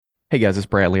Hey guys, it's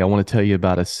Bradley. I want to tell you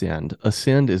about Ascend.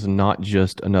 Ascend is not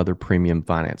just another premium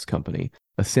finance company.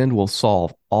 Ascend will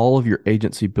solve all of your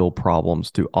agency bill problems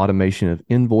through automation of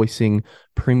invoicing,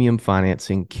 premium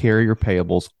financing, carrier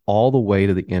payables, all the way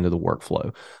to the end of the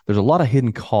workflow. There's a lot of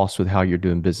hidden costs with how you're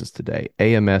doing business today.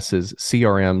 AMSs,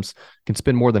 CRMs can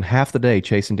spend more than half the day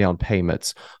chasing down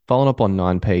payments, following up on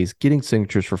non-pays, getting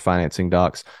signatures for financing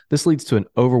docs. This leads to an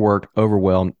overworked,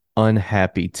 overwhelmed,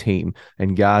 unhappy team.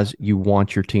 And guys, you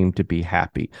want your team to be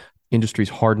happy. Industry's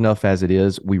hard enough as it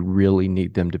is. We really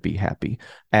need them to be happy.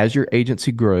 As your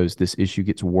agency grows, this issue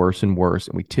gets worse and worse,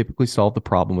 and we typically solve the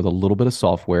problem with a little bit of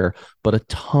software, but a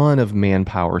ton of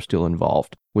manpower still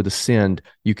involved. With Ascend,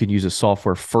 you can use a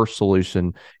software first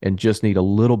solution and just need a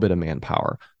little bit of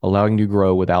manpower, allowing you to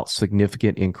grow without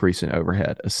significant increase in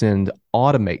overhead. Ascend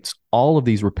automates all of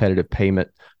these repetitive payment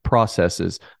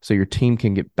processes so your team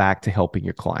can get back to helping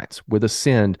your clients. With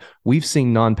Ascend, we've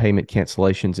seen non-payment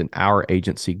cancellations in our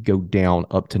agency go down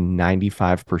up to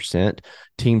 95%.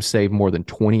 Teams save more than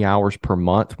 20 hours per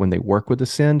month when they work with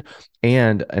Ascend,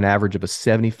 and an average of a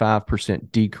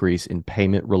 75% decrease in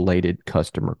payment-related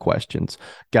customer questions.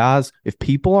 Guys, if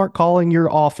people aren't calling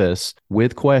your office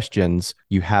with questions,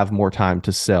 you have more time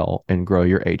to sell and grow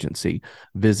your agency.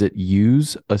 Visit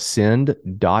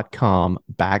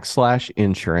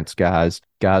useascend.com/insurance, guys.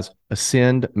 Guys,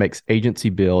 Ascend makes agency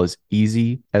bill as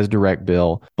easy as direct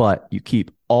bill, but you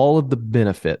keep all of the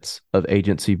benefits of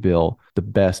agency bill, the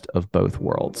best of both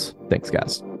worlds. Thanks,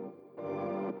 guys.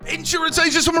 Insurance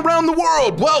agents from around the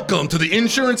world, welcome to the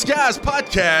Insurance Guys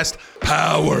podcast,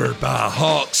 powered by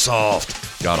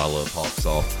Hawksoft. God, I love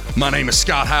Hawksoft. My name is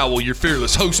Scott Howell, your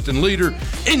fearless host and leader,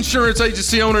 insurance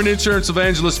agency owner and insurance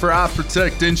evangelist for I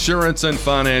Protect Insurance and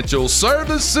Financial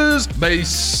Services,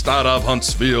 based out of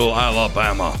Huntsville,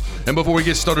 Alabama. And before we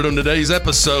get started on today's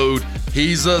episode,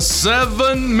 he's a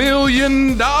 $7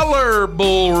 million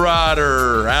bull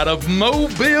rider out of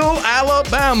Mobile,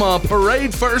 Alabama.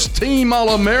 Parade first team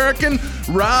All-American,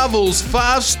 Rivals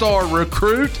 5-star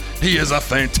recruit. He is a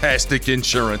fantastic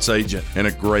insurance agent and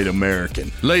a great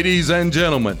American. Ladies and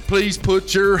gentlemen, please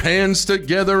put your hands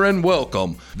together and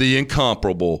welcome the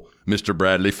incomparable Mr.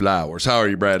 Bradley Flowers. How are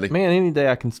you, Bradley? Man, any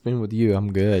day I can spend with you,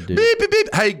 I'm good, dude. Beep, beep,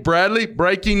 beep. Hey, Bradley,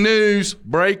 breaking news.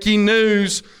 Breaking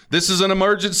news. This is an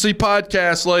emergency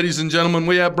podcast, ladies and gentlemen.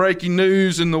 We have breaking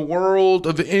news in the world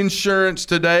of insurance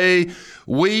today.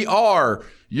 We are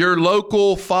your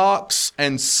local Fox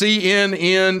and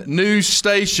CNN news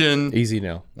station. Easy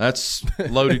now. That's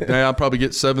loaded now. I'll probably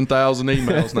get 7,000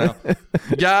 emails now.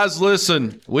 Guys,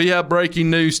 listen, we have breaking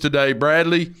news today.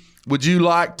 Bradley, would you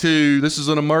like to, this is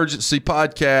an emergency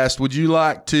podcast, would you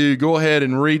like to go ahead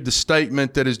and read the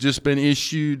statement that has just been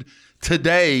issued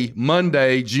today,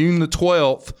 Monday, June the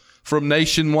 12th, from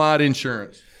Nationwide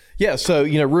Insurance? Yeah, so,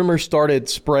 rumors started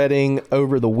spreading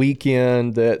over the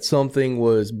weekend that something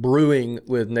was brewing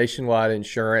with Nationwide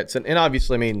Insurance. And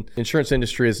obviously, insurance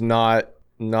industry is not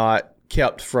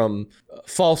kept from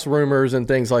false rumors and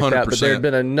things like 100%. That. But there had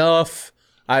been enough,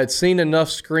 I had seen enough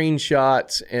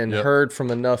screenshots and heard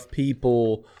from enough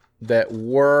people that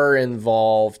were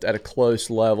involved at a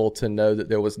close level to know that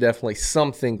there was definitely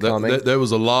something coming. There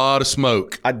was a lot of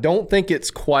smoke. I don't think it's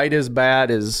quite as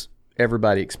bad as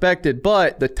everybody expected,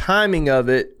 but the timing of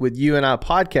it with you and I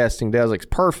podcasting, Deslek's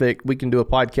perfect. We can do a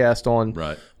podcast on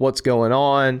what's going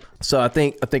on. So I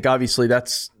think obviously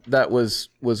that was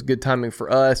good timing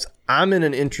for us. I'm in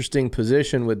an interesting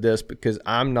position with this because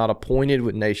I'm not appointed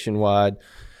with Nationwide.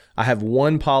 I have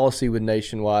one policy with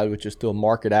Nationwide, which is through a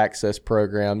market access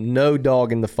program, no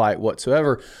dog in the fight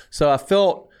whatsoever. So I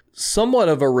felt somewhat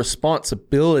of a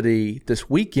responsibility this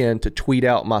weekend to tweet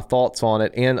out my thoughts on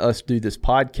it and us do this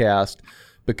podcast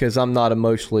because I'm not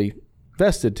emotionally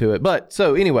vested to it. But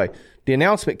so anyway, the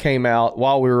announcement came out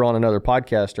while we were on another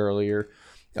podcast earlier,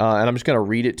 and I'm just going to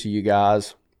read it to you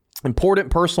guys.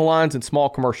 Important personal lines and small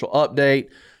commercial update.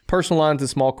 Personal lines and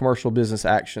small commercial business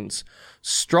actions.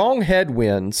 Strong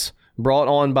headwinds brought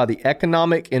on by the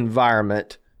economic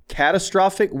environment,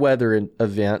 catastrophic weather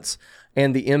events,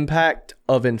 and the impact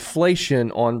of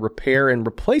inflation on repair and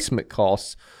replacement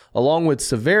costs, along with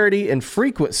severity and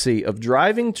frequency of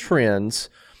driving trends,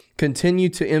 continue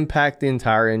to impact the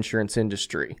entire insurance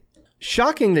industry.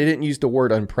 Shocking they didn't use the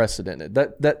word unprecedented.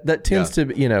 That tends to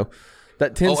be,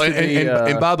 that tends to be.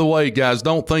 And by the way, guys,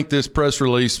 don't think this press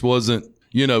release wasn't,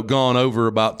 gone over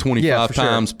about 25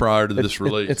 times prior to this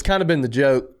release. It's kind of been the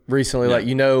joke recently,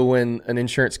 when an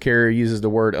insurance carrier uses the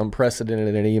word unprecedented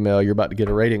in an email, you're about to get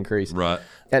a rate increase. Right.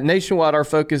 At Nationwide, our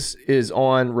focus is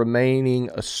on remaining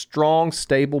a strong,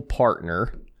 stable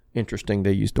partner. Interesting,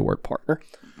 they used the word partner.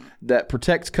 That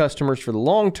protects customers for the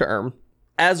long term.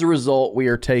 As a result, we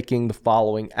are taking the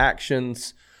following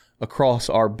actions across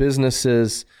our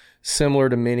businesses, similar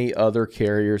to many other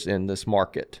carriers in this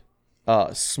market.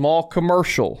 Small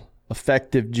commercial,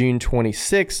 effective June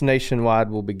 26, Nationwide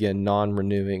will begin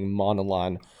non-renewing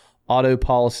monoline auto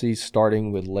policies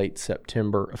starting with late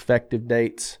September effective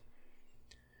dates.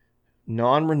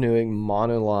 Non-renewing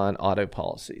monoline auto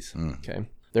policies. Okay.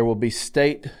 There will be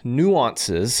state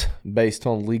nuances based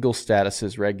on legal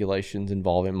statuses, regulations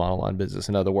involving monoline business.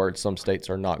 In other words, some states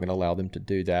are not going to allow them to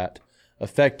do that.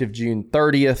 Effective June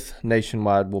 30th,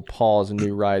 Nationwide will pause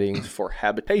new writings for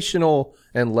habitational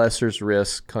and lesser's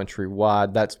risk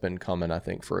countrywide. That's been coming, I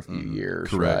think, for a few years.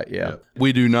 Correct. Right? Yeah. Yep.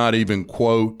 We do not even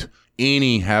quote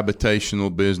any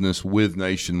habitational business with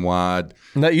Nationwide.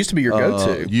 And that used to be your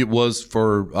go-to. It was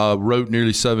wrote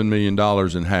nearly $7 million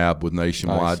in HAB with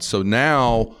Nationwide. Nice. So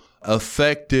now,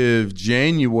 effective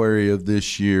January of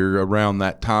this year, around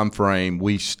that time frame,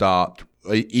 we stopped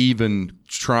even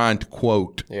trying to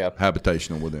quote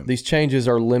habitational with them. These changes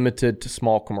are limited to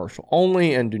small commercial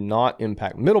only and do not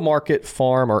impact middle market,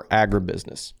 farm, or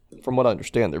agribusiness. From what I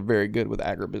understand, they're very good with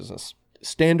agribusiness.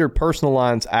 Standard personal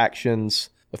lines actions,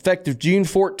 effective June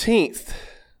 14th.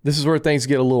 This is where things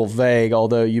get a little vague,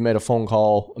 although you made a phone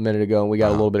call a minute ago and we got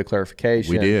a little bit of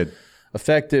clarification. We did.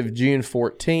 Effective June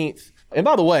 14th. And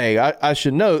by the way, I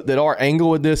should note that our angle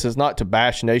with this is not to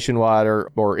bash Nationwide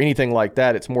or anything like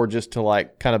that. It's more just to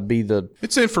like kind of be the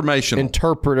informational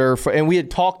interpreter. And we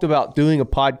had talked about doing a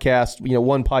podcast,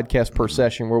 one podcast per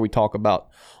session where we talk about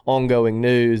ongoing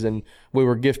news. And we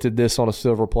were gifted this on a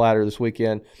silver platter this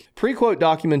weekend. Pre-quote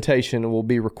documentation will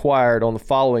be required on the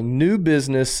following new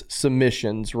business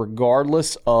submissions,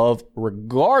 regardless of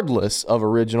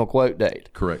original quote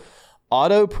date. Correct.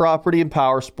 Auto, property, and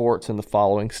power sports in the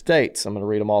following states. I'm going to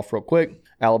read them off real quick.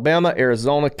 Alabama,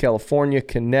 Arizona, California,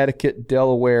 Connecticut,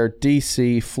 Delaware,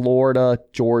 D.C., Florida,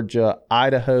 Georgia,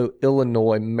 Idaho,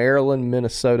 Illinois, Maryland,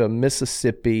 Minnesota,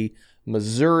 Mississippi,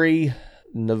 Missouri,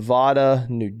 Nevada,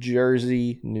 New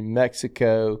Jersey, New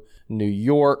Mexico, New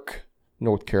York,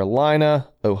 North Carolina,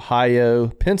 Ohio,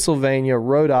 Pennsylvania,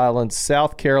 Rhode Island,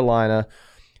 South Carolina,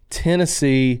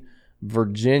 Tennessee,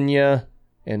 Virginia,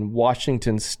 and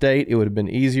Washington State. It would have been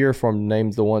easier for them to name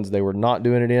the ones they were not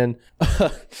doing it in.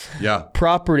 Yeah.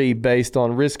 Property based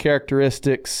on risk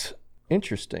characteristics.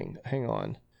 Interesting. Hang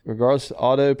on. Regardless of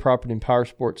auto, property, and power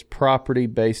sports, property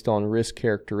based on risk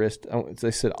characteristics. They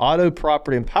said auto,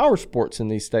 property, and power sports in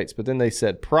these states, but then they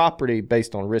said property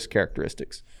based on risk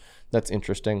characteristics. That's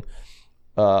interesting.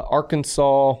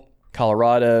 Arkansas,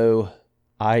 Colorado,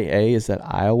 IA. Is that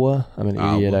Iowa? I'm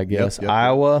an idiot, I guess. Yep.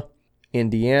 Iowa.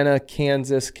 Indiana,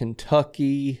 Kansas,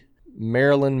 Kentucky,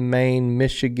 Maryland, Maine,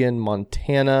 Michigan,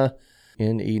 Montana,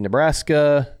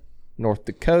 Nebraska, North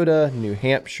Dakota, New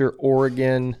Hampshire,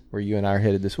 Oregon, where you and I are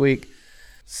headed this week,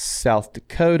 South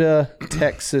Dakota,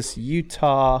 Texas,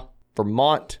 Utah,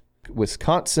 Vermont,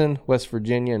 Wisconsin, West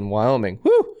Virginia, and Wyoming.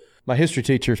 Woo! My history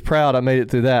teacher is proud I made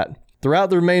it through that. Throughout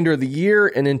the remainder of the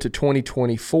year and into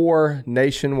 2024,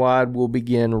 Nationwide will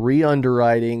begin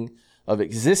re-underwriting of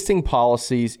existing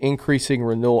policies, increasing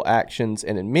renewal actions,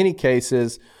 and in many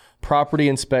cases, property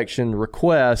inspection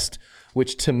request,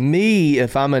 which to me,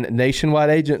 if I'm a Nationwide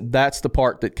agent, that's the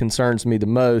part that concerns me the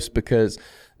most because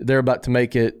they're about to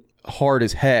make it hard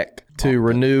as heck to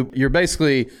renew. You're going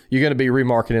to be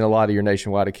remarketing a lot of your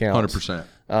Nationwide accounts. 100%.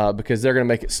 Because they're going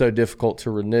to make it so difficult to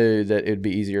renew that it'd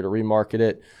be easier to remarket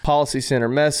it. Policy Center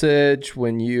message.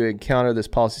 When you encounter this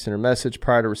Policy Center message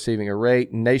prior to receiving a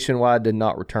rate, Nationwide did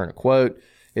not return a quote.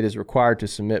 It is required to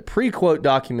submit pre-quote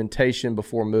documentation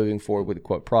before moving forward with the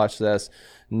quote process.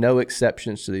 No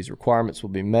exceptions to these requirements will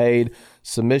be made.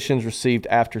 Submissions received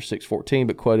after 6/14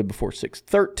 but quoted before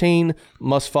 6/13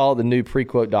 must follow the new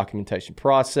pre-quote documentation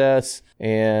process.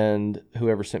 And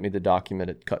whoever sent me the document,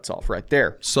 it cuts off right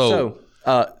there. So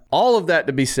all of that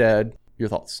to be said, your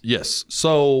thoughts? Yes.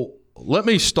 So let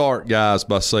me start, guys,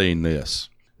 by saying this.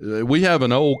 We have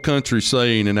an old country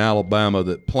saying in Alabama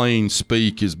that plain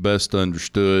speak is best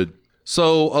understood.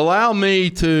 So allow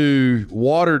me to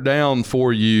water down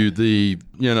for you the,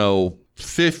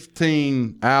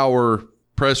 15-hour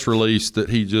press release that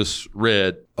he just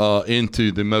read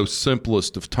into the most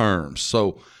simplest of terms.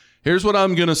 So here's what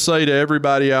I'm going to say to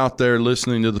everybody out there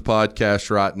listening to the podcast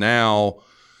right now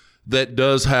that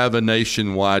does have a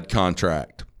Nationwide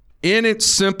contract. In its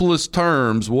simplest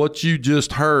terms, what you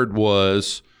just heard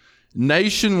was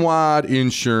Nationwide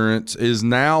Insurance is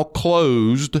now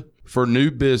closed for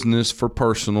new business for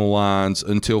personal lines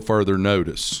until further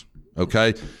notice.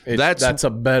 Okay? That's a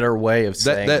better way of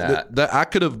saying that. I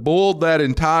could have boiled that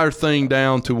entire thing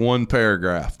down to one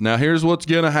paragraph. Now, here's what's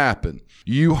going to happen.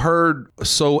 You heard,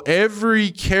 so every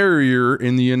carrier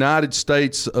in the United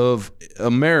States of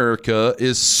America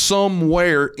is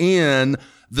somewhere in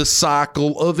the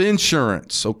cycle of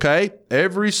insurance, okay?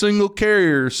 Every single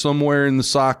carrier is somewhere in the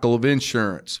cycle of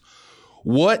insurance.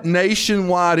 What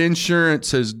Nationwide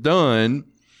Insurance has done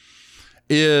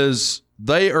is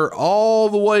they are all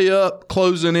the way up,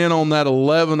 closing in on that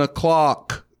 11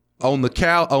 o'clock on the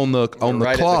clock. At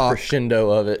the crescendo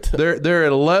of it. They're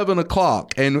at 11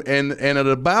 o'clock, and at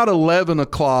about 11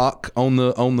 o'clock on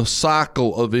the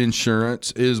cycle of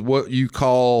insurance is what you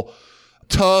call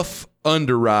tough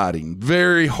underwriting,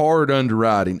 very hard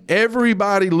underwriting.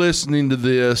 Everybody listening to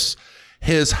this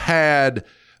has had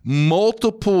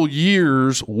multiple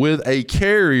years with a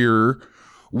carrier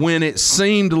when it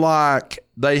seemed like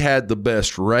they had the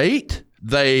best rate.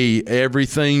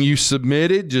 Everything you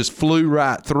submitted just flew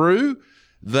right through.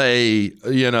 They,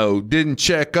 didn't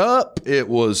check up. It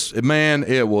was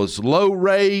low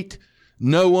rate,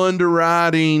 no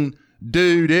underwriting.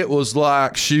 Dude, it was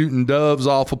like shooting doves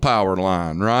off a power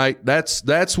line, right?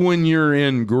 That's when you're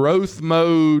in growth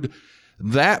mode.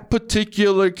 That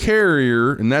particular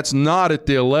carrier, and that's not at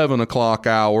the 11 o'clock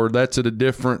hour, that's at a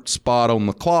different spot on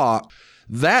the clock.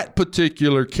 That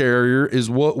particular carrier is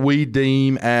what we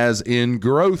deem as in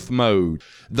growth mode.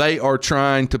 They are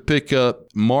trying to pick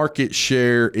up market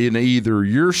share in either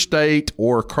your state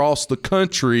or across the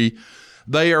country.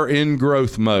 They are in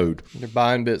growth mode. They're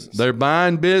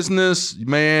buying business.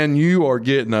 Man, you are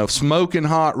getting a smoking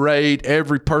hot rate.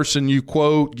 Every person you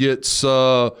quote gets best.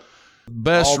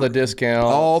 All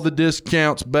the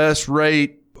discounts, best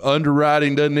rate.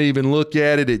 Underwriting doesn't even look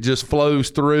at it. It just flows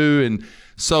through. And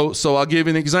so I'll give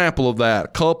you an example of that. A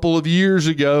couple of years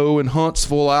ago in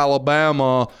Huntsville,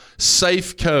 Alabama,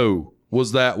 Safeco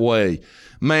was that way.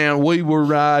 Man, we were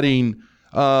riding,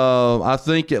 I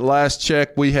think at last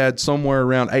check we had somewhere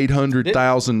around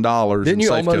 $800,000 in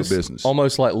Safeco business.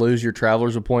 Almost like lose your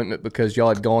traveler's appointment because y'all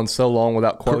had gone so long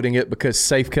without quoting it because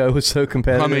Safeco was so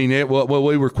competitive? I mean,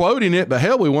 we were quoting it, but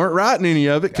hell, we weren't writing any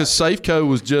of it because Safeco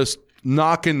was just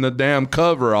knocking the damn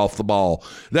cover off the ball.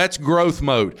 That's growth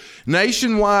mode.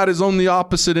 Nationwide is on the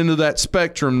opposite end of that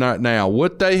spectrum right now.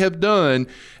 What they have done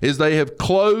is they have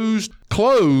closed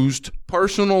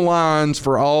personal lines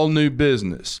for all new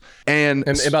business. And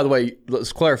by the way,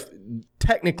 let's clarify.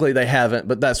 Technically, they haven't,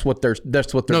 but that's what they're doing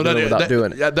without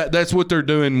doing it. That's what they're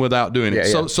doing without doing it.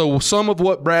 Yeah. So some of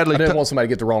what Bradley... I didn't want somebody to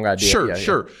get the wrong idea.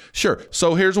 Sure.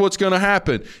 So here's what's going to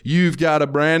happen. You've got a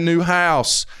brand new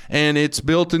house, and it's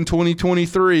built in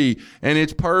 2023, and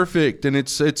it's perfect, and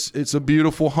it's a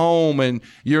beautiful home, and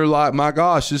you're like, my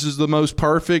gosh, this is the most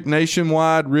perfect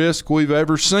nationwide risk we've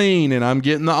ever seen, and I'm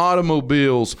getting the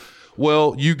automobiles.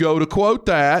 Well, you go to quote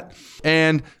that,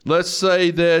 and let's say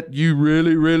that you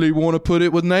really, really want to put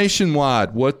it with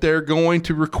Nationwide. What they're going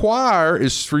to require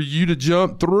is for you to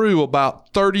jump through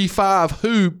about 35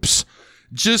 hoops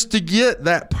just to get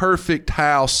that perfect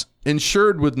house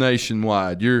insured with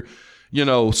Nationwide.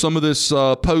 Some of this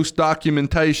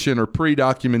post-documentation or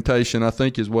pre-documentation, I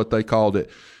think is what they called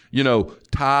it.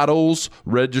 Titles,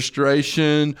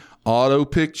 registration, auto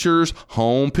pictures,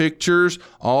 home pictures,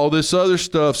 all this other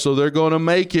stuff. So they're going to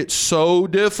make it so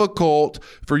difficult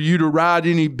for you to write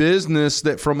any business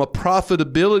that from a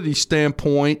profitability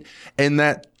standpoint, and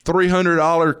that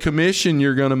 $300 commission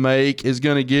you're going to make is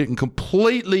going to get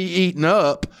completely eaten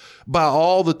up by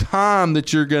all the time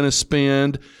that you're going to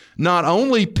spend not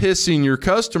only pissing your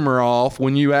customer off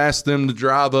when you ask them to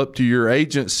drive up to your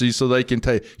agency so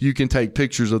you can take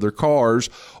pictures of their cars,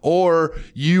 or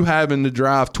you having to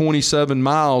drive 27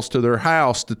 miles to their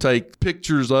house to take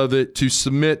pictures of it to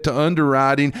submit to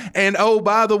underwriting. And oh,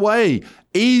 by the way,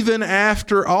 even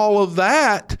after all of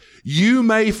that, you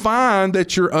may find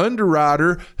that your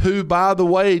underwriter, who, by the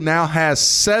way, now has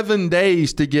 7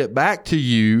 days to get back to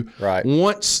you, right,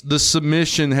 once the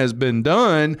submission has been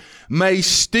done, may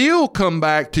still come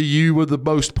back to you with the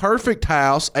most perfect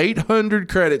house, 800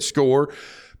 credit score,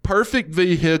 perfect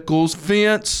vehicles,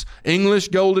 fence, English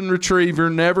golden retriever,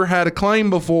 never had a claim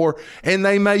before, and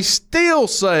they may still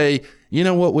say, you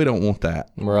know what, we don't want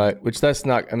that. Right, which that's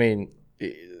not, I mean...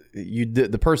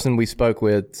 the person we spoke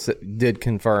with did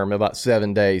confirm about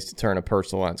 7 days to turn a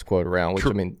personal lines quote around, which,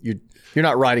 I mean, you're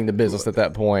not writing the business at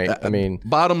that point. I mean,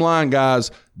 bottom line,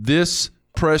 guys, this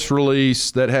press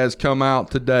release that has come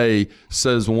out today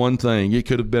says one thing. It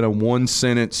could have been a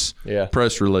one-sentence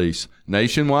press release.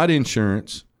 Nationwide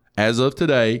Insurance, as of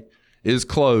today, is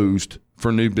closed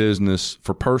for new business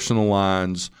for personal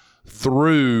lines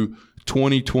through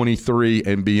 2023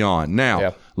 and beyond.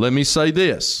 Now, let me say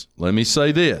this,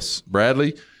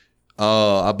 Bradley.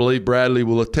 I believe Bradley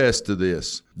will attest to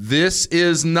this. This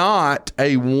is not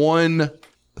a one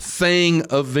thing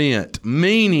event,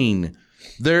 meaning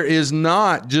there is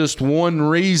not just one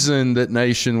reason that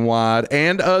Nationwide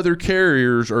and other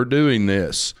carriers are doing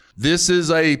this. This is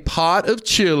a pot of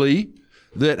chili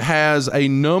that has a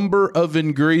number of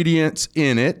ingredients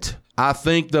in it. I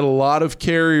think that a lot of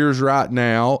carriers right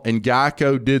now, and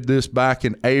Geico did this back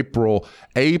in April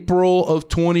of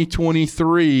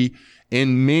 2023,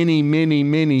 in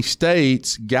many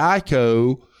states,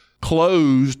 Geico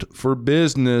closed for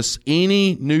business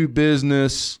any new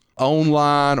business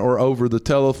online or over the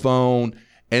telephone,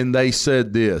 and they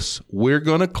said this: we're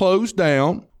going to close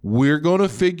down. We're going to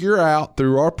figure out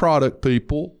through our product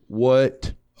people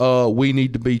what we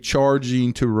need to be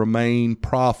charging to remain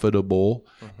profitable.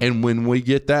 And when we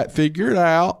get that figured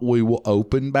out, we will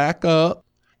open back up.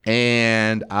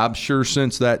 And I'm sure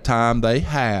since that time they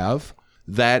have.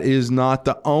 That is not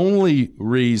the only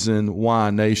reason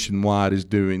why Nationwide is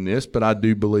doing this, but I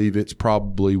do believe it's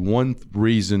probably one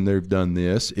reason they've done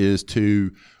this is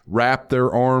to wrap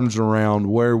their arms around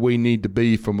where we need to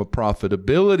be from a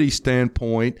profitability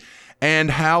standpoint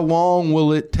and how long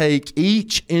will it take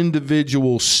each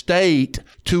individual state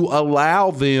to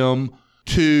allow them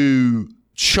to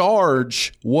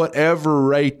charge whatever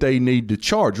rate they need to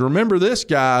charge. Remember this,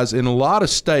 guys, in a lot of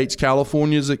states,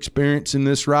 California's experiencing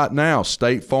this right now.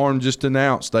 State Farm just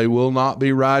announced they will not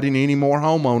be writing any more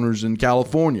homeowners in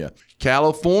California.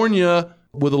 California,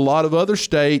 with a lot of other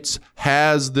states,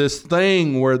 has this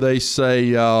thing where they say,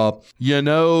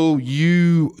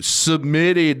 you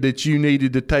submitted that you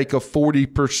needed to take a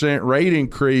 40% rate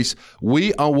increase.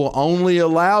 We will only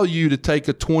allow you to take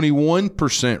a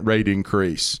 21% rate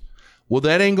increase. Well,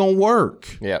 that ain't going to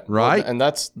work. Yeah. Right? And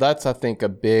that's I think,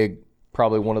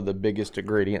 probably one of the biggest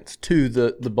ingredients to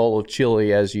the bowl of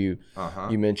chili, as you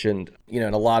mentioned. In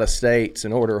a lot of states,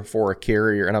 in order for a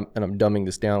carrier, and I'm dumbing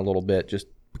this down a little bit just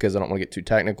because I don't want to get too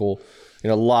technical. In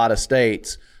a lot of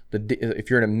states, if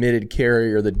you're an admitted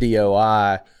carrier, the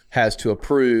DOI has to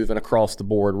approve an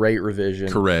across-the-board rate revision.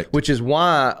 Correct. Which is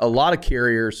why a lot of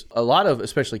carriers,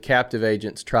 especially captive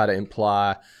agents, try to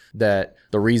imply that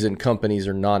the reason companies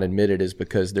are non-admitted is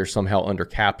because they're somehow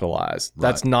undercapitalized. Right.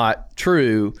 That's not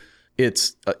true.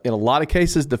 It's, in a lot of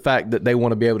cases, the fact that they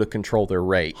want to be able to control their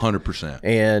rate. 100%.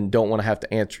 And don't want to have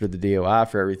to answer to the DOI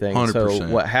for everything. 100%. So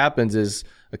what happens is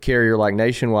a carrier like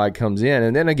Nationwide comes in,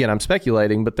 and then again, I'm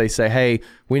speculating, but they say, hey,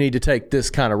 we need to take this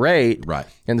kind of rate. Right.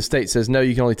 And the state says, no,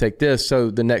 you can only take this. So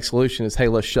the next solution is, hey,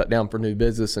 let's shut down for new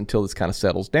business until this kind of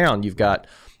settles down. You've got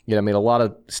a lot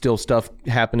of still stuff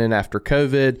happening after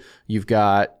COVID.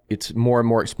 It's more and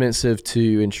more expensive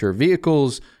to insure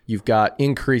vehicles. You've got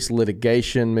increased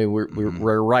litigation. I mean,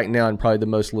 we're right now in probably the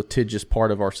most litigious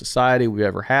part of our society we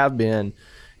ever have been.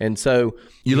 And so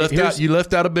you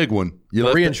left out a big one.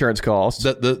 Reinsurance costs.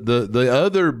 The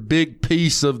other big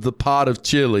piece of the pot of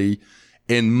chili,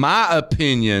 in my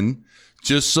opinion,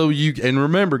 just so and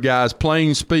remember, guys,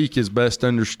 plain speak is best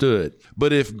understood.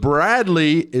 But if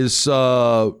Bradley is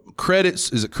Credit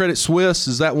Suisse?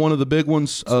 Is that one of the big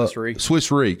ones?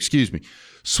 Swiss Re, excuse me.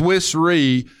 Swiss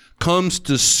Re comes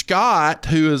to Scott,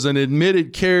 who is an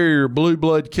admitted carrier, blue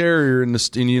blood carrier in the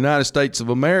United States of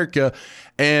America,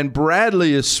 and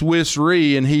Bradley is Swiss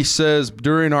Re, and he says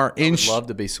during our I would love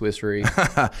to be Swiss Re.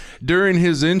 During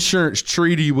his insurance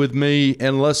treaty with me,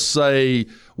 and let's say,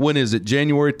 when is it,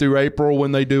 January through April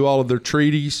when they do all of their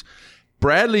treaties,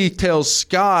 Bradley tells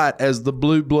Scott, as the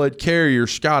blue blood carrier,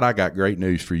 Scott, I got great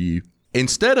news for you.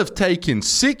 Instead of taking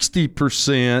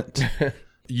 60%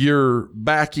 your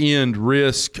back end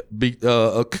risk,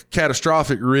 a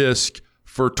catastrophic risk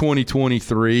for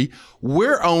 2023,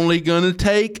 we're only going to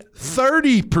take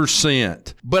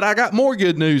 30%. But I got more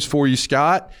good news for you,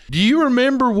 Scott. Do you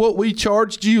remember what we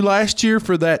charged you last year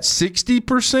for that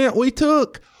 60% we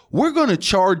took? We're going to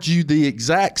charge you the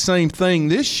exact same thing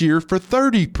this year for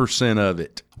 30% of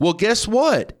it. Well, guess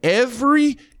what?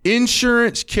 Every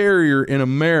insurance carrier in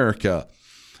America,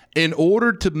 in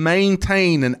order to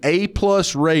maintain an A+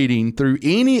 rating through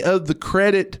any of the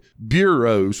credit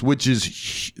bureaus, which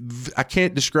is, I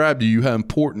can't describe to you how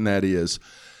important that is,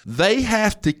 they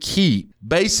have to keep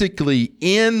basically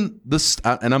in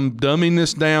the, and I'm dumbing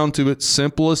this down to its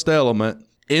simplest element,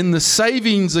 in the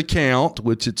savings account,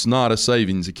 which it's not a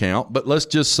savings account, but let's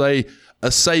just say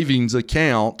a savings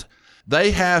account,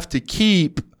 they have to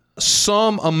keep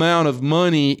some amount of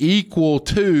money equal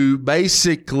to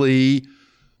basically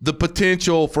the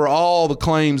potential for all the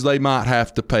claims they might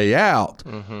have to pay out.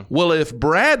 Mm-hmm. Well, if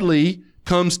Bradley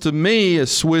comes to me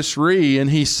as Swiss Re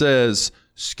and he says,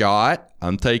 Scott,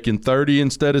 I'm taking 30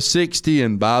 instead of 60.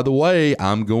 And by the way,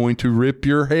 I'm going to rip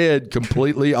your head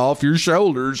completely off your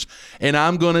shoulders. And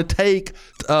I'm going to take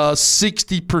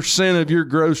 60% of your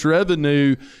gross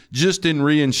revenue just in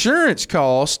reinsurance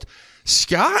cost.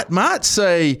 Scott might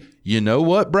say, you know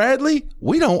what, Bradley?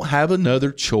 We don't have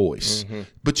another choice.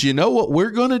 But you know what we're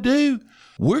going to do?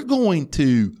 We're going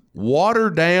to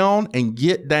water down and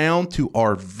get down to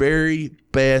our very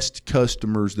best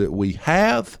customers that we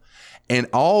have. And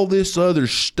all this other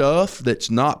stuff that's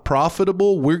not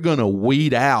profitable, we're going to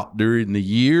weed out during the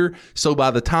year. So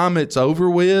by the time it's over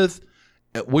with,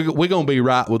 we're going to be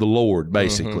right with the Lord,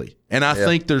 basically. And I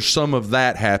think there's some of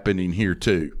that happening here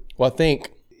too. Well, I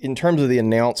think in terms of the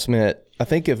announcement, I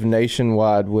think if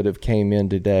Nationwide would have came in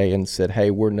today and said,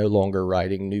 hey, we're no longer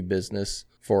writing new business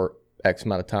for X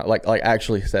amount of time, like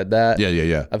actually said that.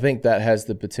 Yeah. I think that has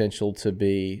the potential to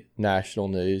be national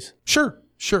news. Sure.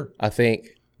 I think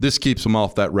this keeps them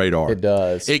off that radar. It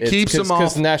does. It keeps them off.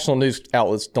 Because national news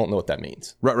outlets don't know what that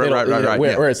means. Right.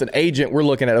 Whereas an agent, we're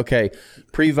looking at, okay,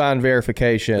 pre-vine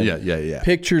verification. Yeah.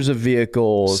 Pictures of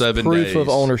vehicles. 7 proof days. of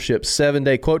ownership.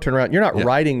 7-day quote turnaround. You're not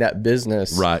writing that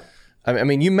business. Right. I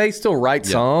mean, you may still write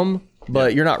some,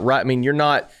 but you're not right. I mean, you're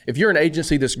not, if you're an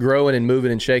agency that's growing and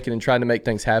moving and shaking and trying to make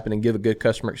things happen and give a good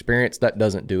customer experience, that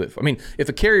doesn't do it. I mean, if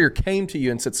a carrier came to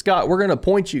you and said, Scott, we're going to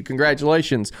appoint you,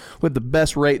 congratulations, with the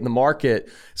best rate in the market,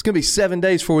 it's going to be 7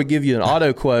 days before we give you an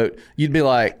auto quote, you'd be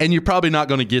like, and you're probably not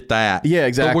going to get that. Yeah,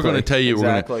 exactly. But we're going to tell you,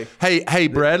 exactly. Hey,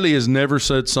 Bradley has never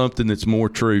said something that's more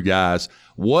true, guys.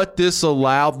 What this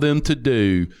allowed them to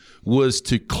do was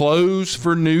to close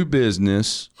for new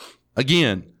business.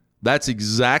 Again, that's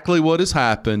exactly what has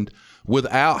happened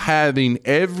without having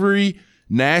every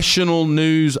national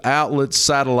news outlet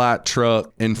satellite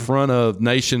truck in front of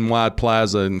Nationwide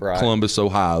Plaza in Columbus,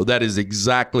 Ohio. That is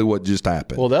exactly what just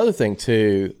happened. Well, the other thing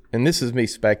too, and this is me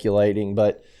speculating,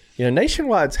 but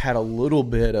Nationwide's had a little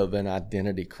bit of an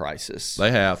identity crisis.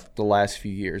 They have the last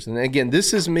few years, and again,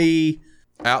 this is me.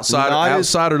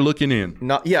 Outsider looking in.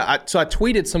 So I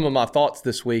tweeted some of my thoughts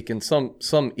this week, and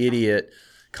some idiot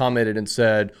commented and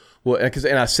said, well,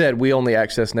 and I said, we only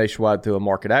access Nationwide through a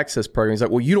market access program. He's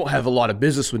like, well, you don't have a lot of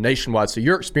business with Nationwide, so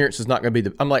your experience is not going to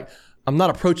be I'm like, I'm not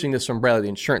approaching this from Bradley, the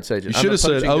insurance agent. You should have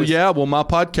said, well, my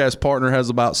podcast partner has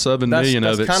about 7 million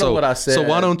of it. That's kind of what I said. So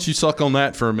why don't you suck on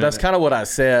that for a minute? That's kind of what I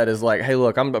said is like, hey,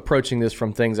 look, I'm approaching this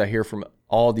from things I hear from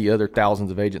all the other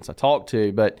thousands of agents I talk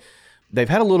to, but they've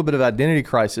had a little bit of identity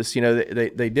crisis.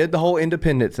 They did the whole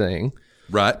independent thing.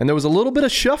 Right. And there was a little bit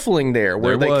of shuffling there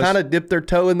where they kind of dipped their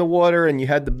toe in the water, and you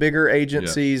had the bigger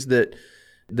agencies that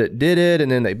did it, and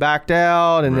then they backed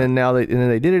out, and then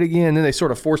they did it again, and then they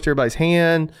sort of forced everybody's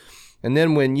hand. And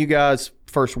then when you guys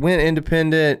first went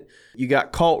independent, you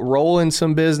got caught rolling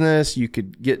some business. You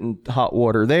could get in hot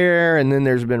water there, and then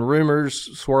there's been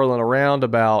rumors swirling around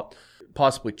about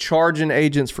possibly charging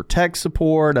agents for tech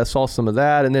support. I saw some of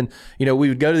that. And then, we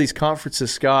would go to these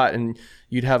conferences, Scott, and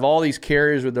you'd have all these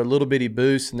carriers with their little bitty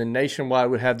booths, and then Nationwide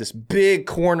would have this big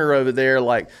corner over there,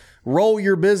 like, roll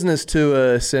your business to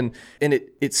us. And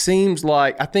it seems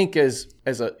like, I think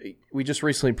we just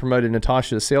recently promoted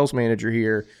Natasha to sales manager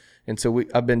here. And so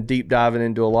I've been deep diving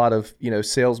into a lot of,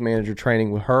 sales manager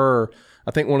training with her.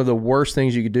 I think one of the worst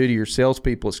things you could do to your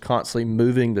salespeople is constantly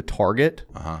moving the target.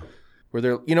 Where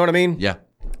they're, you know what I mean? Yeah.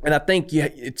 And I think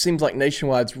it seems like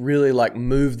Nationwide's really like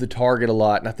moved the target a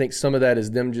lot. And I think some of that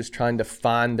is them just trying to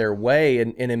find their way.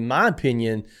 And in my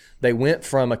opinion, they went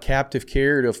from a captive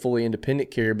carrier to a fully independent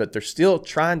carrier, but they're still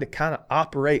trying to kind of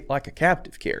operate like a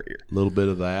captive carrier. A little bit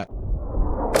of that.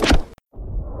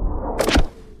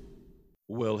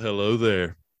 Well, hello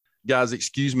there. Guys,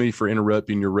 excuse me for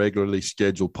interrupting your regularly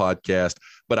scheduled podcast,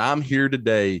 but I'm here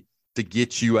today to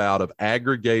get you out of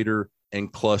aggregator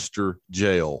and cluster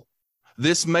jail.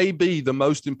 This may be the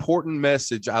most important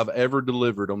message I've ever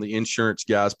delivered on the Insurance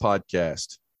Guys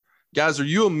podcast. Guys, are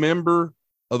you a member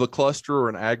of a cluster or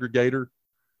an aggregator?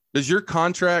 Does your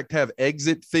contract have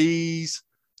exit fees,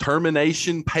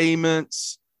 termination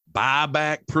payments,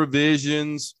 buyback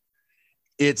provisions?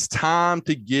 It's time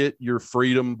to get your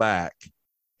freedom back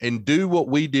and do what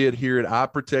we did here at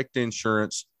iProtect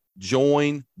Insurance.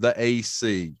 Join the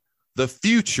AC, the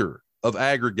future of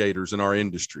aggregators in our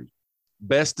industry.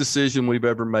 Best decision we've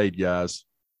ever made, guys.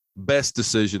 Best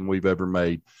decision we've ever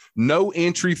made. No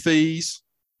entry fees,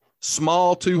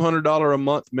 small $200 a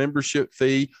month membership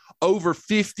fee, over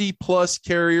 50 plus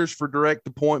carriers for direct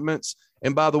appointments.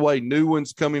 And by the way, new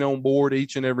ones coming on board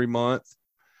each and every month.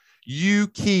 You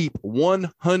keep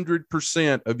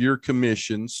 100% of your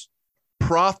commissions,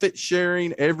 profit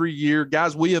sharing every year.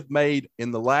 Guys, we have made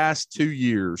in the last 2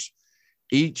 years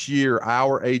Each year,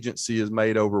 our agency has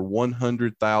made over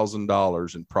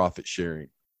 $100,000 in profit sharing.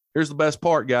 Here's the best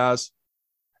part, guys.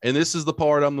 And this is the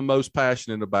part I'm the most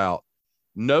passionate about.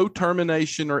 No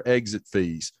termination or exit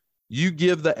fees. You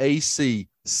give the AC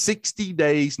 60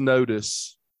 days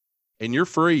notice and you're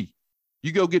free.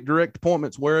 You go get direct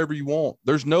appointments wherever you want.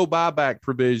 There's no buyback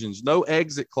provisions, no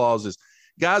exit clauses.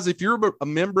 Guys, if you're a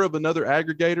member of another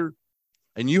aggregator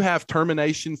and you have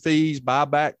termination fees,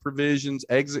 buyback provisions,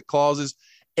 exit clauses,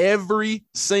 every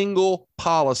single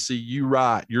policy you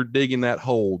write, you're digging that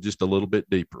hole just a little bit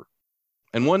deeper.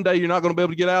 And one day you're not going to be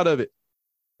able to get out of it.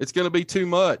 It's going to be too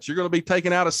much. You're going to be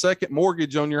taking out a second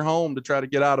mortgage on your home to try to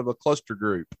get out of a cluster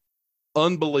group.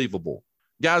 Unbelievable.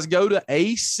 Guys, go to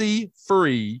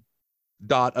acfree.org.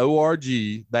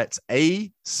 That's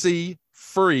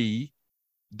acfree.org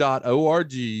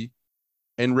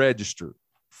and register.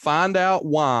 Find out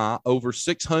why over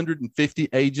 650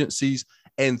 agencies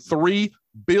and $3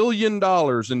 billion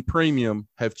in premium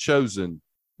have chosen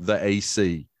the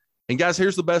AC. And guys,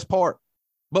 here's the best part.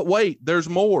 But wait, there's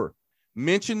more.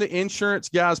 Mention the Insurance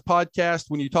Guys podcast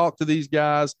when you talk to these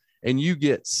guys, and you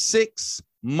get 6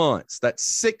 months. That's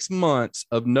 6 months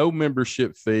of no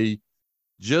membership fee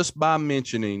just by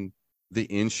mentioning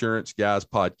the Insurance Guys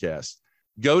podcast.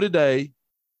 Go today,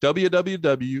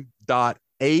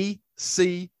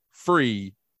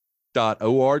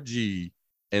 www.acfree.org,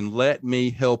 and let me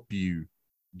help you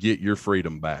get your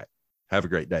freedom back. Have a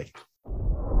great day.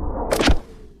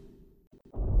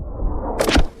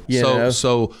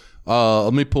 So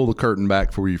let me pull the curtain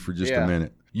back for you for just a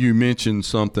minute. You mentioned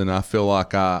something I feel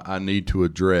like I need to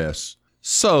address.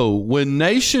 So when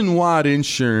Nationwide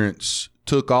Insurance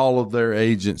took all of their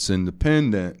agents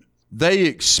independent, they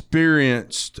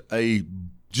experienced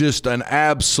just an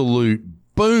absolute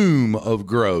boom of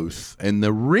growth. And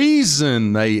the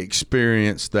reason they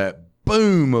experienced that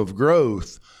boom of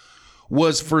growth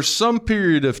was for some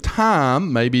period of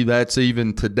time, maybe that's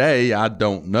even today, I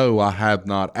don't know, I have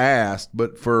not asked,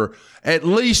 but for at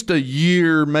least a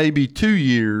year, maybe 2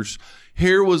 years,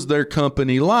 here was their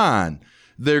company line.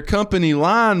 Their company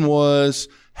line was,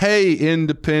 hey,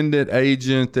 independent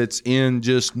agent that's in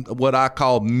just what I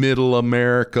call middle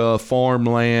America,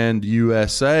 farmland,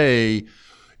 USA,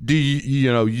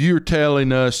 you're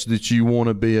telling us that you want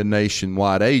to be a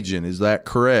nationwide agent. Is that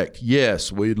correct?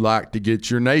 Yes, we'd like to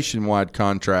get your nationwide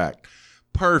contract.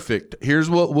 Perfect. Here's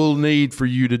what we'll need for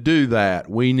you to do that.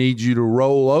 We need you to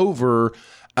roll over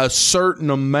a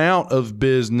certain amount of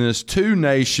business to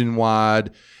Nationwide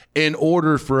in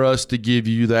order for us to give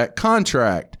you that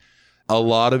contract. A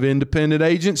lot of independent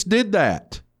agents did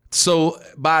that. So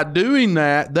by doing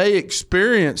that, they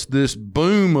experienced this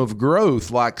boom of growth.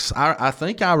 Like I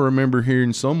think I remember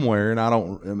hearing somewhere,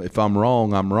 and if I'm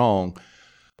wrong, I'm wrong.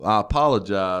 I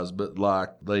apologize, but like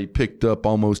they picked up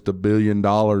almost $1 billion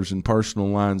in personal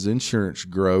lines insurance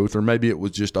growth, or maybe it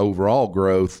was just overall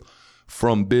growth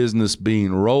from business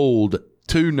being rolled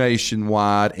to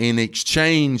Nationwide in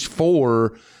exchange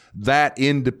for that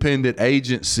independent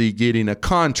agency getting a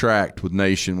contract with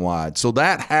Nationwide. So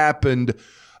that happened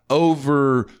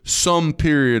over some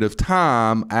period of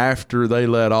time after they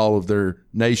let all of their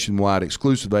Nationwide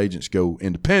exclusive agents go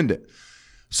independent.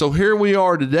 So here we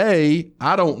are today.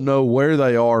 I don't know where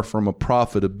they are from a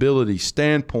profitability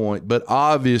standpoint, but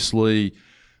obviously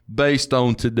based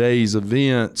on today's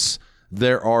events,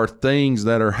 there are things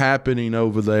that are happening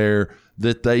over there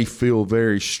that they feel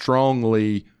very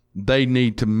strongly they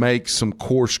need to make some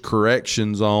course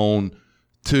corrections on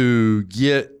to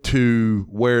get to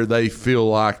where they feel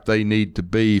like they need to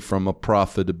be from a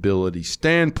profitability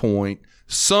standpoint,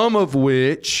 some of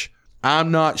which I'm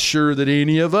not sure that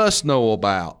any of us know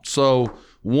about. So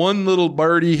one little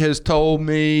birdie has told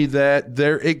me that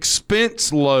their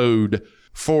expense load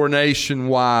for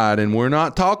Nationwide, and we're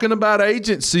not talking about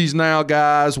agencies now,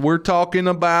 guys. We're talking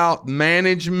about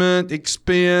management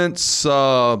expense,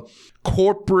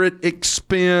 corporate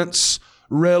expense,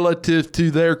 relative to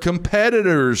their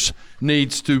competitors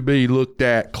needs to be looked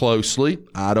at closely.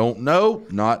 I don't know,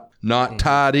 not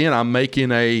tied in. I'm making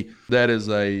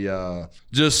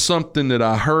just something that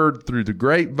I heard through the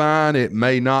grapevine. It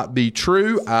may not be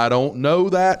true. I don't know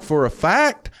that for a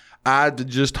fact. I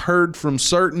just heard from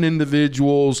certain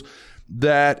individuals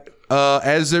that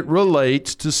as it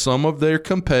relates to some of their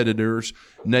competitors,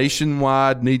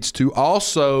 Nationwide needs to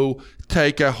also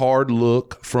take a hard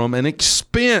look from an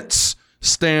expense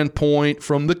standpoint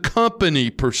from the company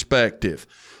perspective.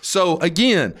 So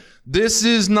again, this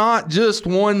is not just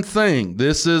one thing.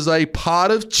 This is a pot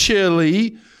of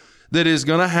chili that is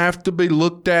going to have to be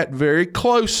looked at very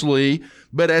closely.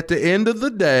 But at the end of the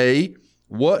day,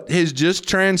 what has just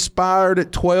transpired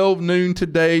at 12 noon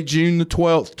today, June the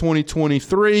 12th,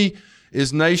 2023,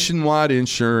 is Nationwide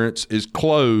Insurance is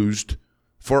closed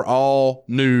for all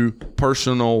new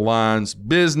personal lines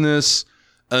business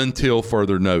until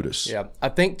further notice. Yeah, I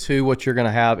think too what you're going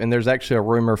to have, and there's actually a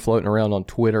rumor floating around on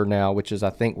Twitter now, which is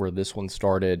I think where this one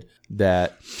started,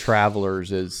 that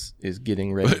Travelers is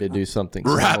getting ready to do something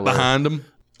right similar. behind them.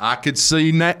 I could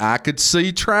see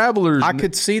Travelers. I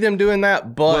could see them doing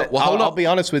that, but well, I'll be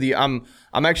honest with you. I'm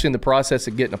actually in the process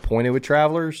of getting appointed with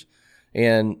Travelers,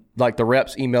 and like the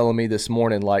reps emailing me this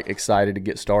morning, like excited to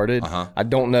get started. I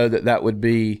don't know that would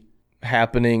be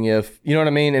happening if, you know what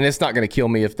I mean? And it's not going to kill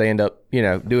me if they end up,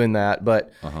 doing that,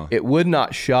 but it would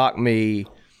not shock me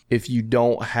if you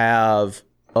don't have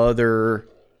other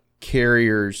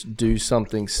carriers do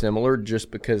something similar just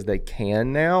because they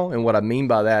can now. And what I mean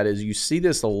by that is you see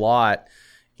this a lot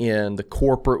in the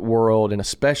corporate world and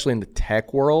especially in the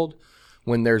tech world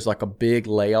when there's like a big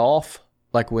layoff.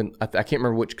 Like when I can't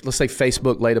remember which, let's say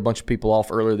Facebook laid a bunch of people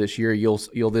off earlier this year.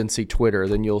 You'll then see Twitter,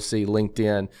 then you'll see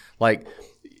LinkedIn. Like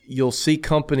you'll see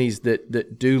companies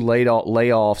that do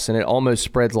layoffs, and it almost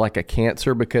spreads like a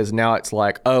cancer because now it's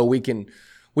like, oh, we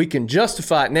can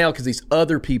justify it now because these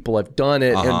other people have done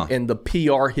it, and the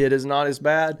PR hit is not as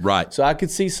bad. Right. So I could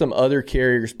see some other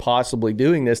carriers possibly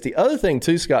doing this. The other thing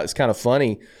too, Scott, is kind of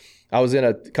funny. I was in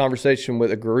a conversation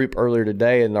with a group earlier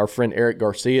today, and our friend Eric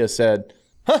Garcia said,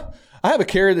 I have a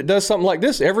carrier that does something like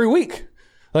this every week.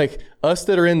 Like us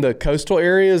that are in the coastal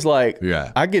areas, I've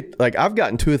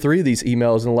gotten 2 or 3 of these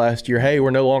emails in the last year. Hey, we're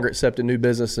no longer accepting new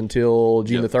business until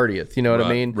June the 30th. You know what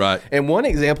I mean? Right. And one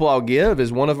example I'll give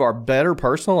is one of our better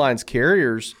personal lines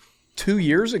carriers 2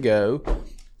 years ago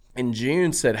in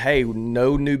June said, hey,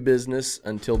 no new business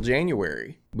until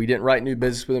January. We didn't write new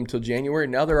business with them until January.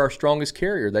 Now they're our strongest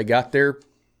carrier. They got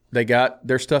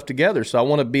their stuff together. So I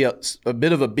want to be a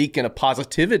bit of a beacon of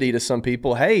positivity to some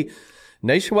people. Hey,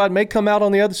 Nationwide may come out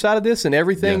on the other side of this and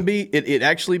everything it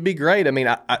actually be great. I mean,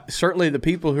 I certainly the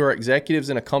people who are executives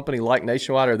in a company like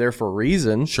Nationwide are there for a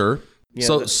reason. Sure.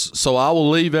 So I will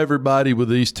leave everybody with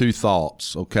these 2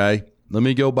 thoughts, okay? Let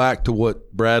me go back to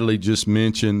what Bradley just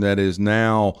mentioned that is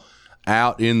now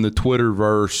out in the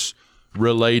Twitterverse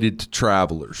related to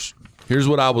Travelers. Here's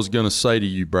what I was going to say to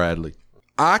you, Bradley.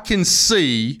 I can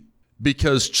see,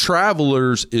 because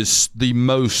Travelers is the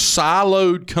most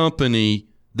siloed company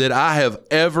that I have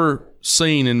ever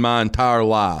seen in my entire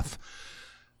life.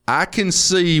 I can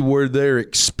see where their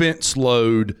expense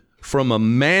load from a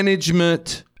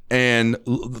management and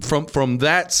from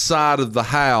that side of the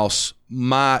house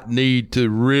might need to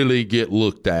really get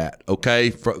looked at,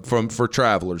 okay, for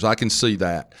Travelers. I can see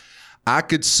that. I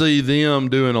could see them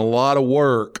doing a lot of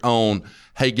work on,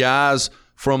 hey, guys,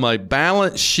 from a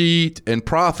balance sheet and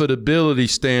profitability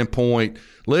standpoint,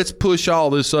 let's push all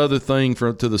this other thing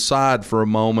to the side for a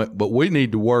moment, but we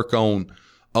need to work on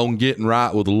getting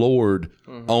right with the Lord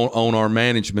on our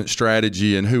management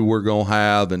strategy and who we're going to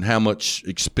have and how much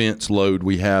expense load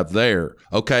we have there.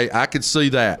 Okay, I could see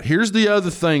that. Here's the other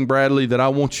thing, Bradley, that I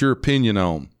want your opinion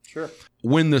on. Sure.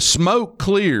 When the smoke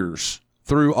clears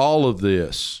through all of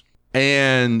this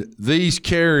and these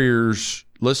carriers,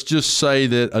 let's just say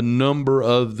that a number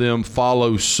of them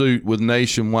follow suit with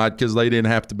Nationwide because they didn't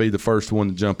have to be the first one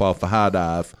to jump off the high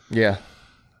dive. Yeah.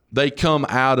 They come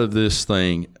out of this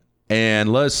thing,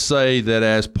 and let's say that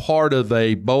as part of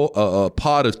a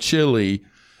pot of chili,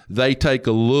 they take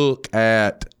a look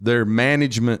at their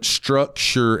management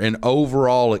structure and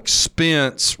overall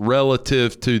expense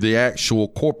relative to the actual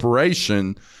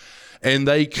corporation, and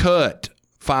they cut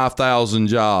 5,000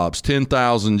 jobs,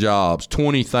 10,000 jobs,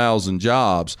 20,000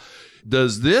 jobs.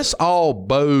 Does this all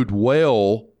bode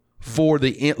well for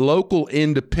the local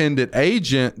independent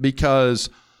agent? Because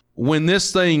when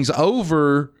this thing's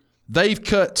over, they've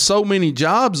cut so many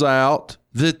jobs out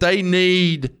that they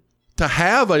need to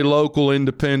have a local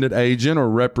independent agent or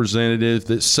representative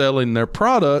that's selling their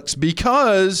products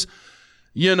because,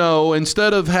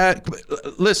 instead of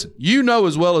listen,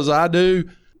 as well as I do,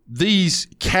 these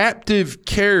captive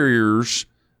carriers,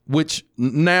 which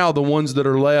now the ones that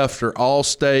are left are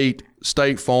Allstate,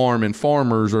 State Farm, and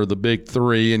Farmers are the big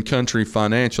 3, and Country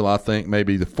Financial, I think,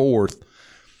 maybe the 4th.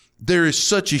 There is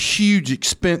such a huge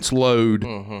expense load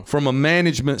from a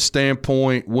management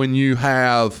standpoint when you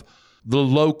have the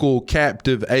local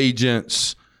captive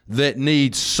agents that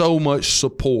need so much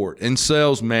support and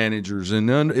sales managers and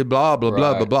blah, blah,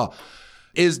 blah, blah, blah.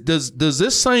 Does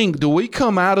this thing, do we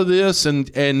come out of this and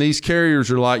these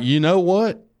carriers are like, you know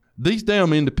what? These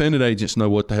damn independent agents know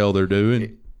what the hell they're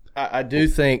doing. I do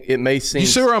think it may seem... You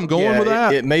see where I'm going with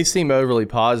that? It may seem overly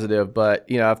positive, but,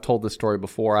 I've told this story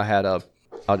before. I had a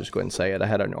I'll just go ahead and say it. I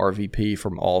had an RVP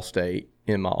from Allstate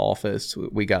in my office.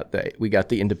 We got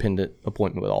the independent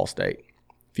appointment with Allstate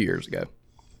a few years ago.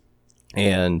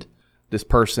 And this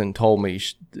person told me,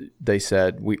 they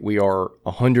said, we are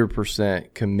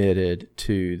 100% committed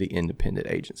to the independent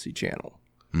agency channel.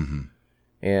 Mm-hmm.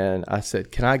 And I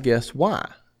said, can I guess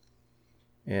why?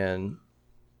 And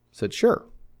said, sure.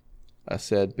 I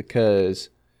said, because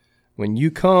when you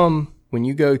go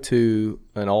to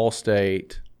an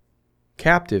Allstate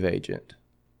captive agent,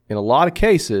 in a lot of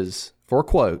cases, for a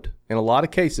quote, in a lot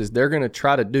of cases, they're going to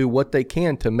try to do what they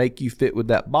can to make you fit with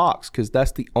that box because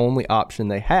that's the only option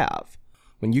they have.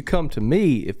 When you come to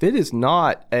me, if it is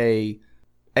not a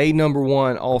number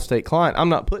one Allstate client, I'm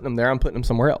not putting them there. I'm putting them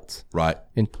somewhere else. Right.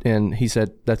 And he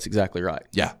said, that's exactly right.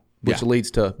 Yeah. Which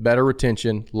leads to better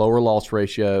retention, lower loss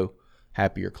ratio,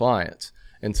 happier clients.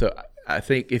 And so I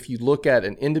think if you look at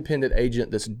an independent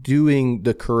agent that's doing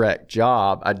the correct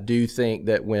job, I do think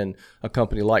that when a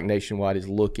company like Nationwide is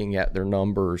looking at their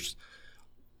numbers,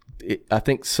 I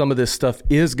think some of this stuff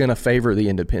is going to favor the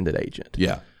independent agent.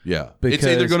 Yeah, yeah. Because,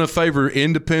 it's either going to favor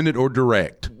independent or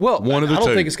direct. Well, one of the two. I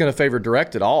don't think it's going to favor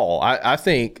direct at all. I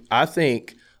think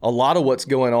a lot of what's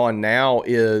going on now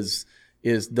is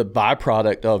the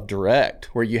byproduct of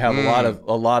direct, where you have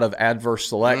a lot of adverse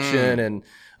selection. And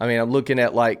I mean, I'm looking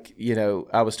at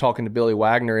I was talking to Billy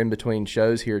Wagner in between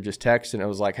shows here, just texting. I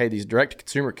was like, hey, these direct to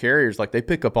consumer carriers, like they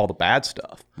pick up all the bad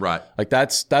stuff. Right. Like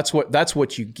that's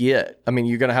what you get. I mean,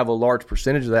 you're going to have a large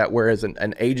percentage of that, whereas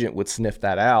an agent would sniff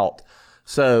that out.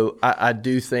 So I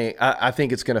do think I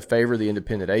think it's going to favor the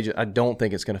independent agent. I don't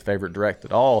think it's going to favor direct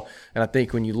at all. And I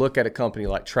think when you look at a company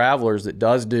like Travelers that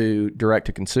does do direct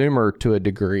to consumer to a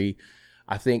degree,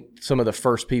 I think some of the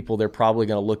first people they're probably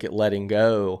going to look at letting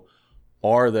go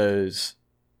are those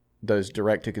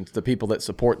the people that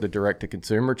support the direct to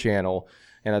consumer channel.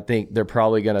 And I think they're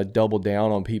probably going to double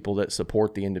down on people that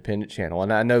support the independent channel.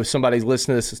 And I know somebody's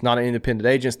listening to this that's not an independent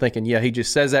agent thinking, yeah, he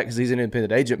just says that because he's an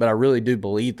independent agent, but I really do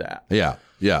believe that. Yeah,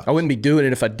 yeah. I wouldn't be doing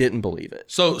it if I didn't believe it.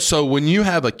 So when you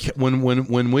have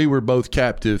when we were both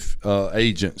captive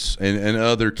agents and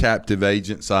other captive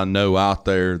agents I know out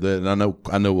there that I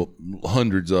know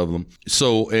hundreds of them.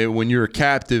 So when you're a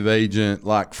captive agent,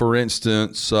 like for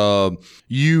instance,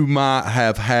 you might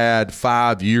have had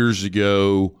 5 years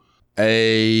ago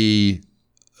a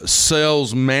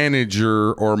sales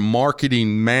manager or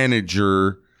marketing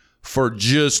manager for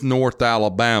just North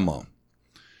Alabama.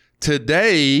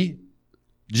 Today,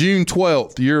 June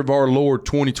 12th, the year of our Lord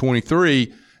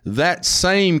 2023, that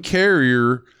same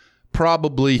carrier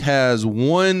probably has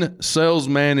one sales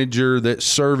manager that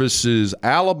services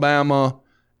Alabama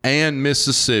and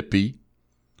Mississippi,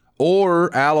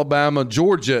 or Alabama,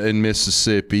 Georgia, and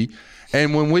Mississippi.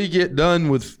 And when we get done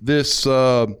with this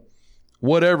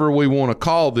whatever we want to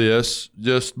call this,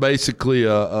 just basically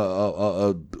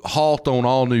a halt on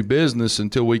all new business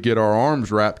until we get our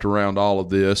arms wrapped around all of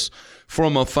this.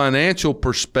 From a financial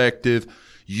perspective,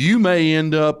 you may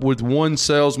end up with one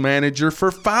sales manager for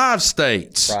 5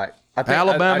 states. Right.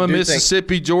 Alabama,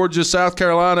 Mississippi, Georgia, South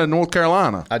Carolina, and North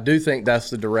Carolina. I do think that's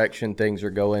the direction things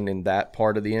are going in that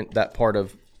part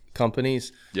of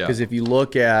companies. Because if you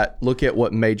look at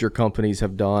what major companies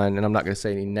have done, and I'm not going to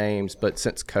say any names, but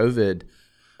since COVID,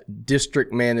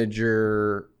 district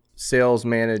manager, sales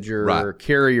manager, right,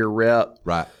 carrier rep,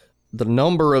 right, the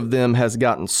number of them has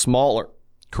gotten smaller.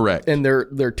 Correct. And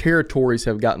their territories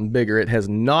have gotten bigger. It has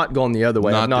not gone the other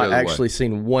way. I've not actually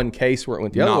seen one case where it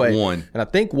went the other way. Not one. And I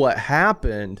think what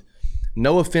happened,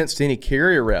 no offense to any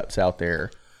carrier reps out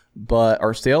there,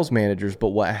 or sales managers, but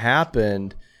what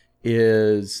happened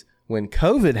is when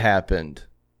COVID happened,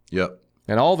 yep,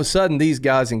 and all of a sudden these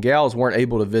guys and gals weren't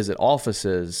able to visit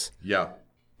offices, yeah,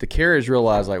 the carriers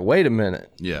realized, like, wait a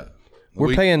minute, yeah,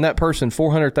 we're paying that person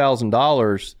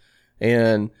 $400,000,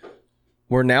 and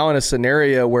we're now in a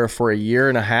scenario where for a year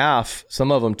and a half,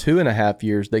 some of them 2.5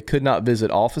 years, they could not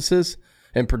visit offices,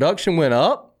 and production went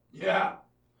up. Yeah.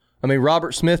 I mean,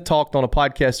 Robert Smith talked on a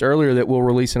podcast earlier that we'll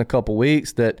release in a couple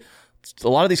weeks that a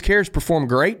lot of these carriers performed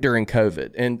great during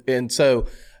COVID. And so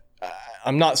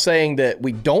I'm not saying that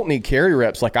we don't need carrier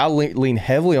reps. Like, I lean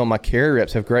heavily on my carrier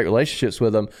reps, have great relationships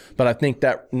with them. But I think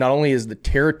that not only is the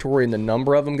territory and the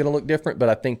number of them going to look different, but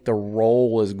I think the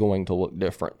role is going to look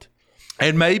different.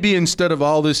 And maybe instead of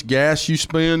all this gas you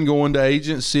spend going to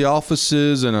agency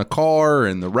offices and a car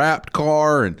and the wrapped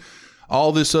car and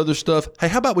all this other stuff, hey,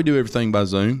 how about we do everything by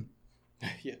Zoom?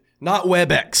 Yeah. Not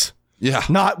WebEx. Yeah.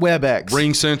 Not WebEx.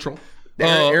 Ring Central.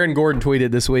 Aaron Gordon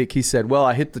tweeted this week. He said, well,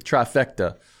 I hit the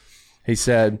trifecta. He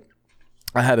said,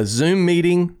 I had a Zoom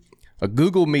meeting, a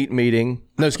Google Meet meeting,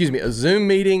 a Zoom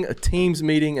meeting, a Teams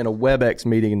meeting, and a WebEx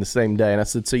meeting in the same day. And I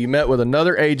said, so you met with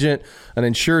another agent, an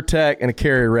InsurTech, and a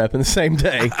carrier rep in the same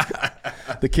day.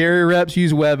 The carrier reps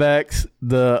use WebEx.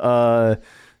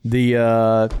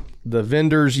 The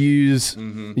vendors use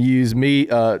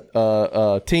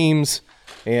Teams,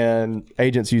 and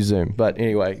agents use Zoom. But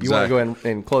anyway, you want to go ahead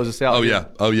and close this out?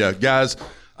 Oh yeah, guys.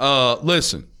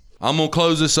 Listen, I'm gonna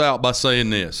close this out by saying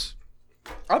this.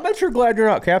 I bet you're glad you're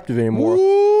not captive anymore.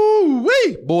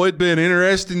 Woo-wee. Boy, it'd been an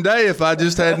interesting day if I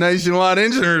just had nationwide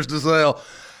insurance to sell.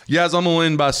 Guys, I'm going to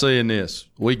end by saying this.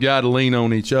 We've got to lean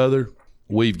on each other.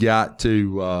 We've got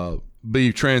to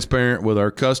be transparent with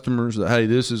our customers that, hey,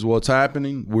 this is what's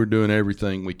happening. We're doing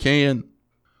everything we can.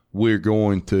 We're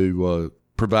going to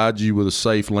provide you with a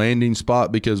safe landing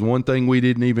spot, because one thing we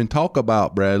didn't even talk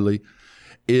about, Bradley,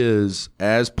 is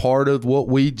as part of what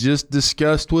we just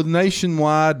discussed with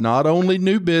Nationwide, not only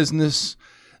new business,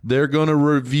 they're going to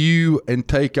review and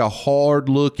take a hard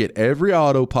look at every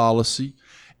auto policy,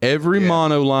 every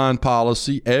monoline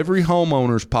policy, every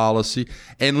homeowner's policy.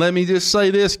 And let me just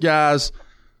say this, guys,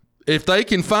 if they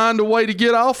can find a way to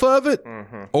get off of it,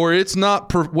 or it's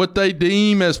not what they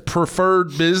deem as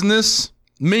preferred business,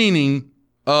 meaning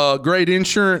great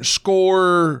insurance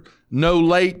score, no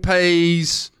late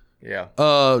pays,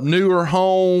 newer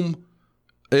home.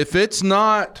 If it's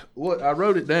not what I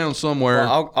wrote it down somewhere.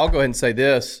 Well, I'll go ahead and say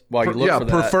this while you look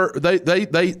for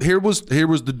that. Here was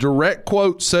the direct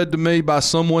quote said to me by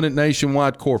someone at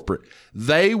Nationwide Corporate.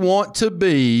 They want to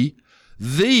be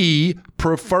the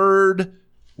preferred.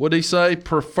 What did he say?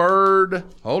 Preferred.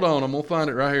 Hold on, I'm gonna find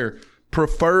it right here.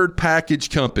 Preferred package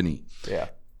company. Yeah.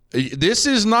 This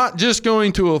is not just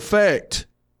going to affect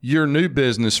your new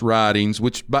business writings,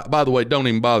 which, by the way, don't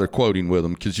even bother quoting with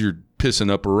them because you're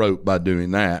pissing up a rope by doing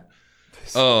that.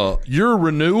 Your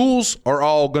renewals are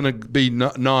all going to be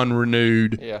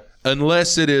non-renewed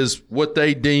unless it is what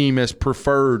they deem as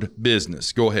preferred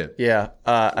business. Go ahead. Yeah,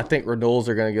 I think renewals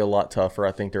are going to get a lot tougher.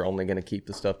 I think they're only going to keep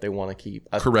the stuff they want to keep.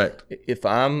 Correct. If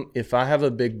I have a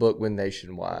big book with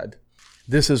Nationwide,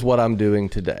 this is what I'm doing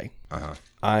today.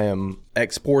 I am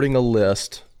exporting a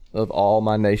list of all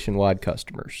my Nationwide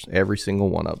customers, every single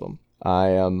one of them. I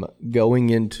am going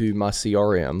into my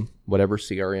CRM, whatever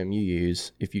CRM you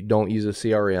use. If you don't use a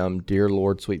CRM, dear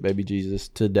Lord, sweet baby Jesus,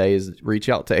 today is reach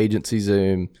out to Agency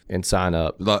Zoom and sign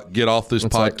up. Get off this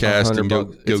podcast and go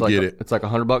get it. It's like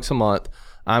 $100 a month.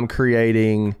 I'm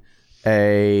creating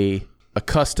a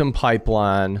custom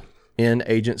pipeline in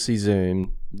Agency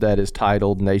Zoom that is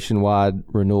titled Nationwide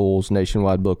Renewals,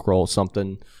 Nationwide Book Roll,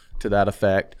 something to that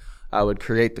effect. I would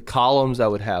create the columns. I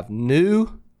would have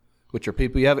new, which are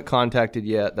people you haven't contacted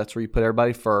yet. That's where you put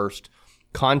everybody first.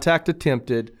 Contact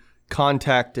attempted,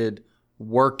 contacted,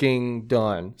 working,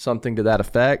 done, something to that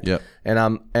effect. Yep. And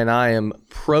I am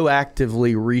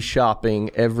proactively reshopping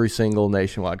every single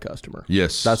Nationwide customer.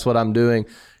 Yes. That's what I'm doing.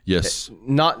 Yes.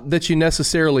 Not that you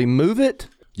necessarily move it,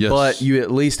 but you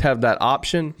at least have that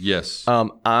option. Yes.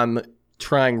 I'm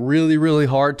trying really, really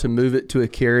hard to move it to a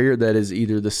carrier that is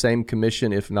either the same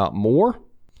commission, if not more.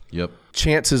 Yep.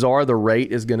 Chances are the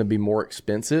rate is going to be more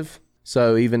expensive.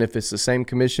 So even if it's the same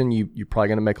commission, you're probably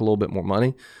going to make a little bit more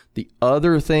money. The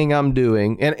other thing I'm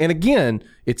doing, and again,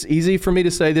 it's easy for me to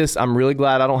say this. I'm really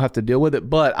glad I don't have to deal with it,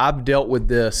 but I've dealt with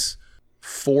this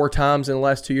 4 times in the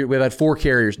last 2 years. We've had 4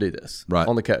 carriers do this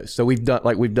on the coast. So we've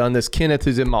done this. Kenneth,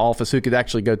 who's in my office, who could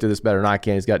actually go through this better than I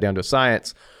can. He's got down to a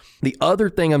science. The other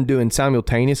thing I'm doing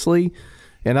simultaneously,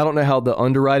 and I don't know how the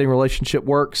underwriting relationship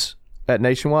works at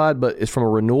Nationwide, but it's from a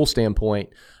renewal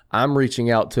standpoint. I'm reaching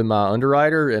out to my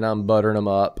underwriter and I'm buttering them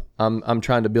up. I'm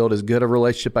trying to build as good a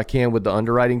relationship I can with the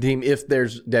underwriting team if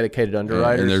there's dedicated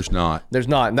underwriters. And there's not. There's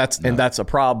not, and that's a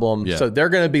problem. Yeah. So they're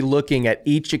going to be looking at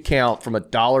each account from a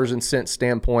dollars and cents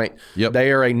standpoint. Yep.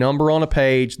 They are a number on a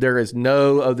page. There is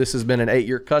no, this has been an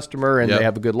 8-year customer and they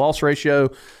have a good loss ratio.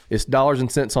 It's dollars and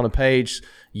cents on a page.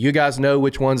 You guys know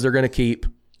which ones they're going to keep.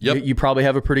 Yep. You probably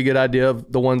have a pretty good idea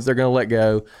of the ones they're going to let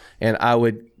go. And I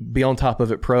would be on top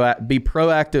of it. Be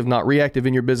proactive, not reactive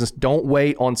in your business. Don't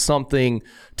wait on something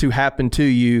to happen to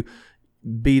you.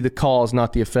 Be the cause,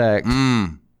 not the effect.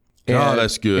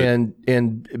 That's good.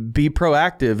 And be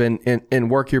proactive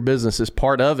and work your business as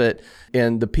part of it.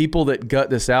 And the people that gut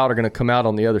this out are going to come out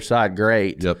on the other side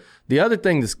great. Yep. The other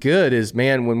thing that's good is,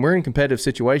 man, when we're in competitive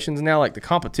situations now, like the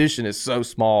competition is so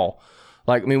small.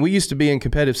 Like, I mean, we used to be in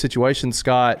competitive situations,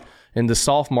 Scott, in the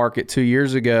soft market 2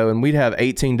 years ago, and we'd have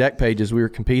 18 deck pages we were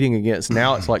competing against.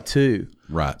 Now it's like 2.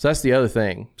 Right. So that's the other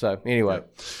thing. So anyway.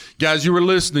 Guys, you were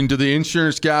listening to the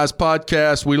Insurance Guys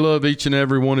podcast. We love each and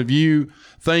every one of you.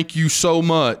 Thank you so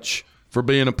much for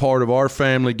being a part of our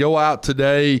family. Go out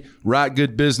today, write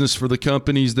good business for the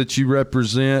companies that you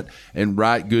represent, and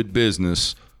write good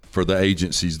business for the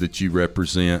agencies that you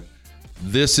represent.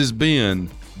 This has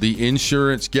been the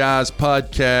Insurance Guys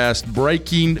Podcast,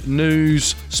 breaking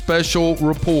news, special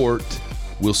report.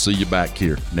 We'll see you back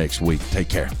here next week. Take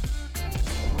care.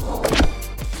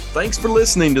 Thanks for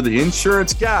listening to the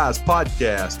Insurance Guys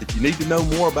Podcast. If you need to know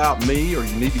more about me or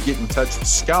you need to get in touch with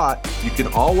Scott, you can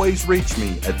always reach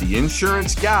me at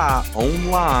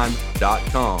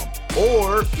theinsuranceguyonline.com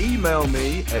or email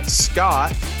me at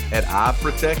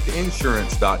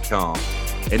scott@iprotectinsurance.com.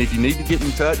 And if you need to get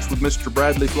in touch with Mr.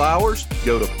 Bradley Flowers,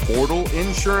 go to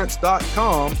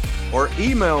portalinsurance.com or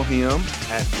email him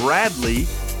at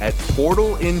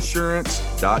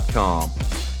bradley@portalinsurance.com.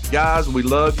 Guys, we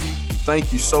love you.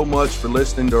 Thank you so much for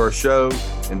listening to our show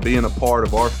and being a part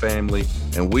of our family.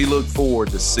 And we look forward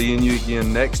to seeing you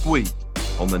again next week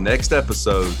on the next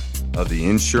episode of the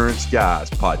Insurance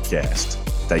Guys Podcast.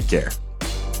 Take care.